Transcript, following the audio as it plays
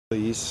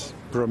These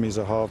Brummies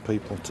are hard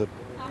people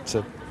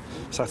to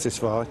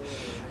satisfy,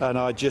 and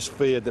I just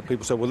feared that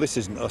people say, well, this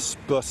isn't us,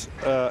 but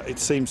it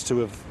seems to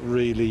have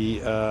really,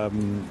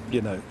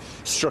 you know,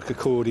 struck a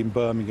chord in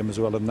Birmingham as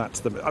well, and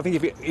that's the... I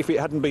think if it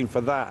hadn't been for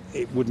that,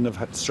 it wouldn't have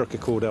had struck a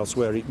chord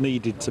elsewhere. It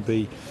needed to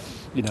be,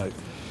 you know,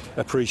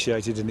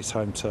 appreciated in its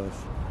home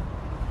turf.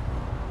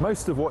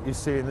 Most of what you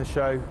see in the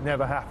show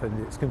never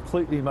happened. It's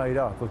completely made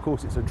up. Of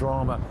course, it's a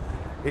drama,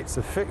 it's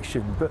a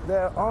fiction, but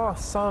there are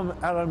some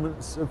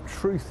elements of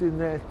truth in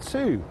there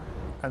too.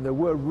 And there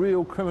were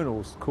real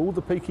criminals called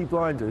the Peaky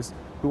Blinders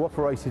who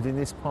operated in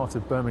this part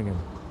of Birmingham.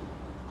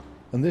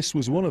 And this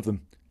was one of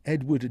them,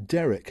 Edward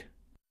Derrick.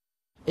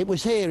 It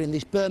was here in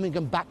this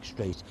Birmingham back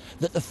street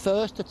that the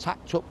first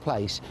attack took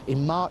place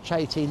in March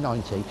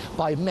 1890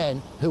 by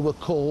men who were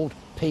called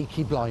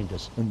Peaky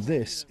Blinders. And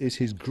this is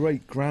his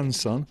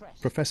great-grandson,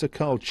 Professor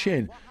Carl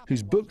Chin,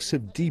 whose books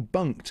have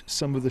debunked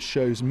some of the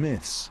show's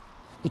myths.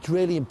 It's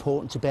really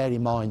important to bear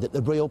in mind that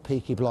the real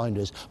Peaky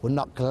Blinders were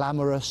not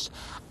glamorous,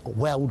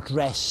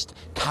 well-dressed,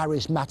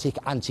 charismatic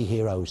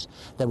anti-heroes.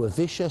 They were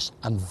vicious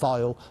and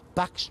vile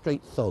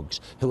backstreet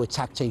thugs who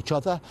attacked each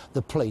other,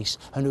 the police,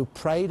 and who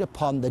preyed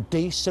upon the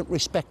decent,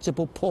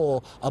 respectable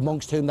poor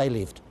amongst whom they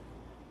lived.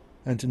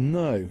 And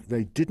no,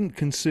 they didn't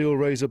conceal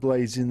razor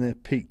blades in their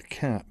peaked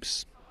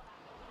caps.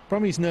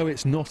 Brummies know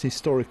it's not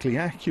historically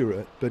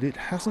accurate, but it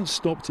hasn't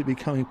stopped it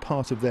becoming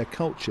part of their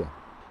culture.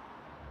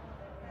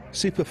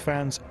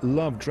 Superfans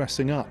love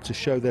dressing up to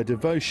show their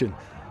devotion.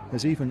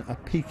 There's even a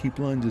Peaky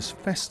Blinders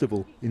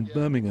festival in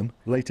Birmingham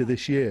later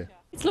this year.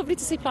 It's lovely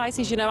to see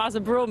places, you know, as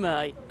a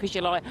Brummie, because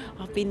you're like,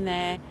 I've been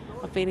there,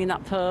 I've been in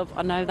that pub,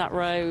 I know that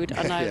road,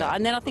 I know that.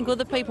 And then I think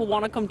other people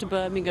want to come to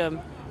Birmingham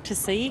to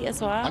see it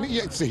as well. I mean,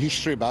 yeah, it's the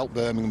history about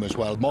Birmingham as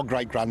well. My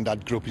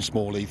great-granddad grew up in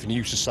Smallheath and he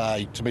used to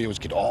say to me as a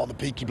kid, oh, the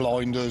Peaky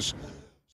Blinders.